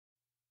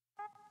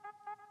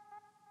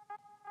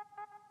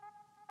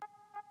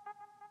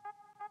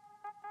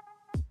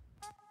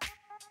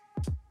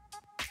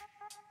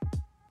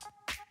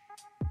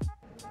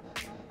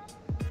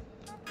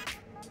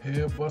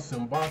Head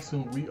Bustin'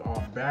 Boxing, we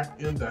are back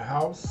in the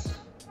house,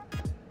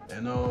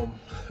 and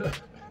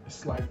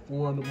it's like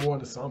 4 in the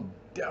morning, so I'm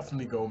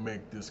definitely gonna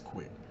make this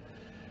quick.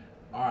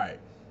 All right,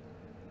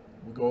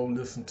 we're gonna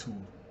listen to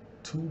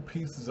 2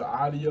 pieces of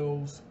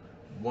audios,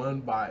 one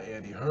by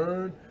Eddie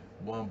Hearn,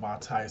 one by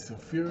Tyson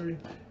Fury.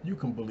 You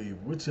can believe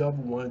whichever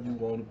one you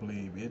want to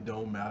believe, it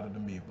don't matter to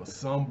me, but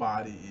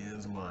somebody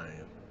is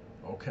lying.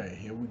 Okay,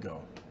 here we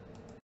go.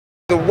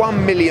 The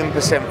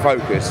 1,000,000%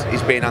 focus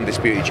is being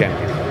undisputed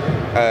champion.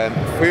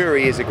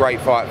 Fury is a great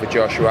fight for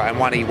Joshua and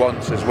one he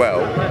wants as well.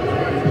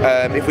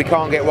 If we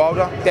can't get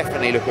Wilder,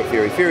 definitely look at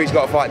Fury. Fury's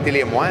got to fight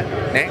Dillian Whyte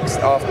next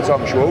after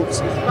Tom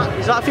Schwartz.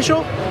 Is that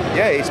official?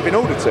 Yeah, it's been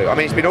ordered to. I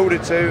mean, it's been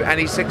ordered to, and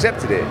he's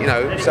accepted it. You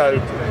know,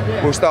 so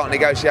we'll start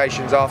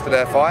negotiations after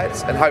their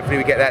fights, and hopefully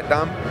we get that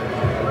done.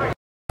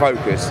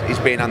 Focus is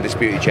being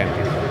undisputed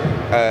champion.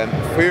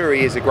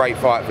 Fury is a great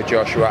fight for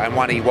Joshua and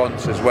one he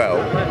wants as well.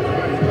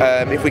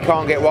 If we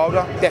can't get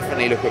Wilder,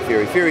 definitely look at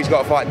Fury. Fury's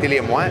got to fight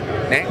Dillian Whyte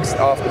next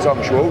after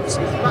Tom Schwartz.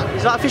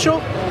 Is that official?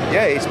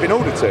 Yeah, it's been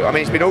ordered to. I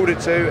mean, it's been ordered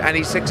to, and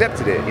he's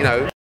accepted it. You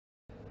know.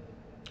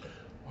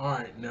 All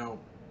right, now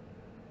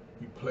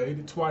we played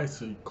it twice,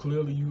 so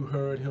clearly you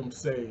heard him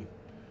say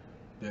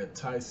that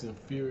Tyson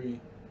Fury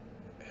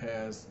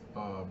has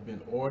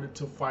been ordered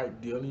to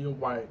fight Dillian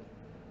Whyte,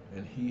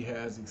 and he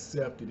has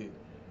accepted it,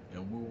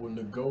 and we will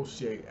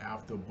negotiate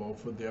after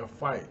both of their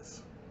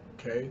fights.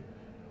 Okay,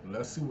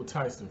 let's see what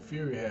Tyson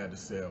Fury had to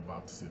say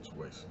about the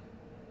situation.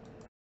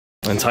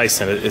 And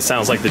Tyson, it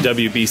sounds like the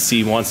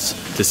WBC wants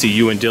to see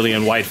you and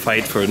Dillian Whyte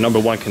fight for a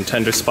 #1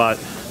 contender spot.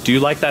 Do you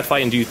like that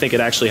fight, and do you think it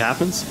actually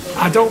happens?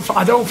 I don't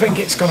think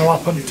it's going to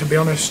happen, to be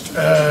honest.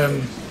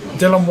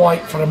 Dillian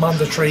Whyte for a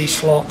mandatory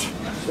slot,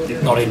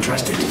 not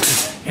interested.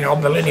 You know,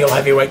 I'm the lineal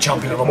heavyweight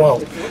champion of the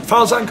world. As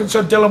far as I'm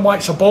concerned, Dillian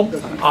Whyte's a bum,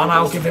 and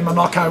I'll give him a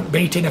knockout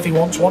beating if he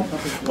wants one.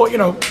 But, you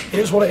know, it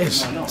is what it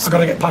is. I've got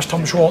to get past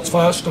Tom Schwartz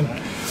first. And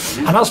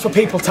as for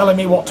people telling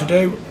me what to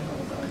do,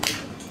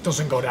 it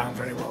doesn't go down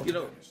very well.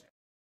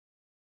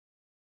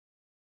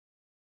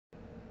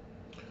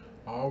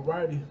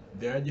 Alrighty,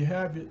 there you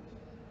have it.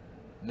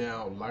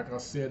 Now, like I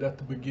said at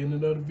the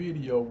beginning of the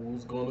video, we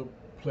was gonna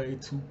play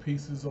 2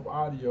 pieces of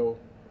audio,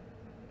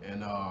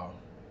 and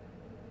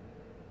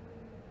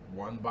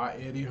one by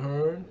Eddie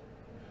Hearn,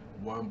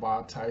 one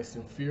by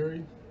Tyson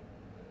Fury,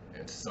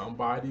 and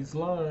somebody's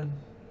lying,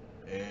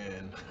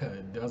 and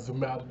it doesn't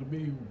matter to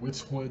me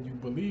which one you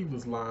believe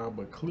is lying,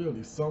 but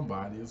clearly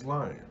somebody is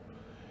lying,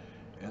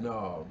 and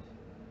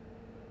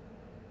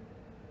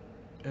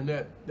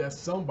that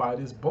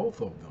somebody is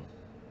both of them.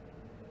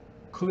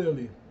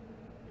 Clearly,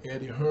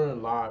 Eddie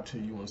Hearn lied to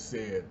you and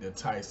said that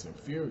Tyson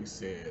Fury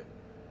said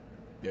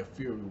that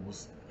Fury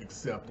was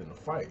accepting the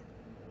fight.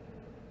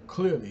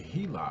 Clearly,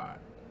 he lied.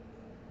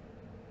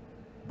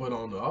 But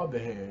on the other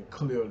hand,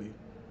 clearly,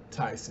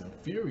 Tyson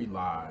Fury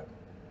lied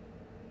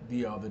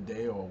the other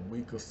day or a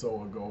week or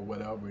so ago,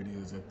 whatever it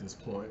is at this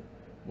point,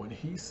 when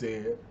he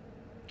said,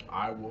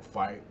 I will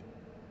fight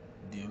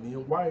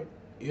Dillian Whyte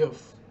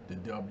if the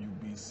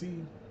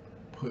WBC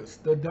puts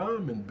the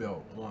diamond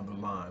belt on the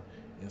line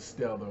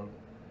instead of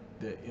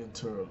the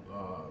interim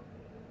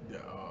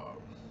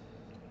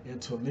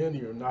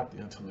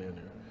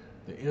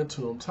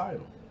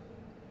title.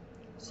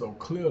 So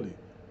clearly,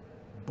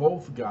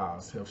 both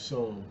guys have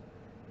shown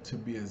to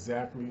be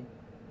exactly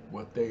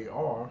what they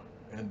are,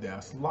 and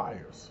that's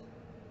liars.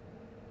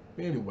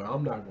 Anyway,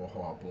 I'm not gonna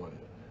harp on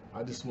it.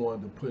 I just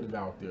wanted to put it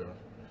out there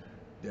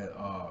that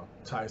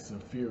Tyson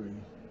Fury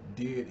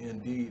did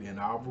indeed, and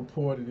I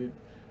reported it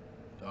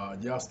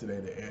yesterday,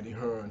 that Eddie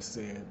Hearn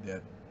said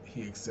that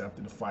he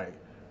accepted the fight,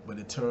 but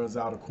it turns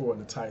out,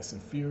 according to Tyson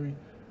Fury,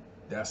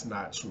 that's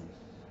not true.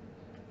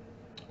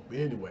 But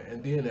anyway,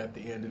 and then at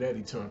the end of that,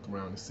 he turned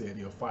around and said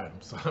he'll fight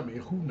him. So I mean,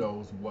 who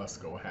knows what's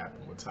gonna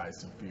happen with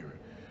Tyson Fury?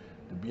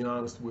 To be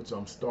honest with you,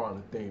 I'm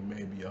starting to think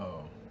maybe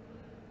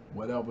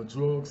whatever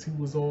drugs he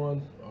was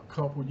on a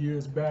couple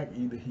years back,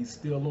 either he's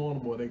still on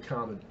them or they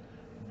kind of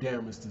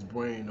damaged his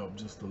brain up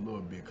just a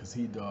little bit, because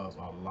he does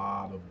a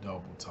lot of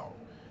double talk.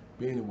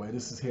 But anyway,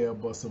 this is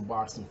Head Bustin'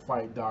 Boxing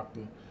Fight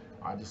Doctor.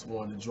 I just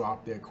wanted to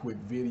drop that quick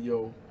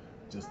video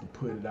just to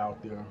put it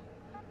out there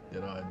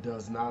that it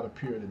does not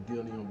appear that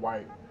Dillian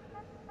Whyte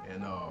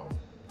and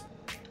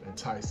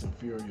Tyson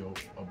Fury will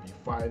be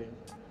fighting.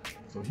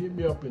 So hit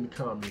me up in the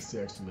comment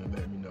section and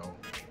let me know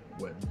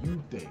what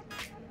you think.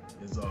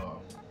 Is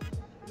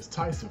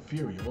Tyson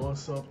Fury on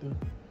something?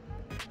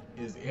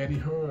 Is Eddie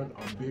Hearn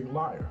a big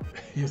liar?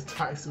 Is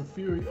Tyson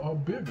Fury a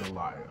bigger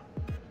liar?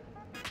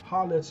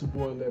 Holler at your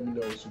boy and let me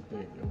know what you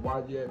think. And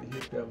while you're at it,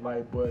 hit that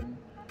like button,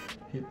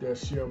 hit that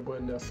share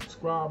button, that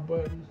subscribe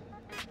button.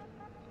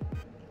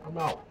 I'm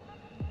out.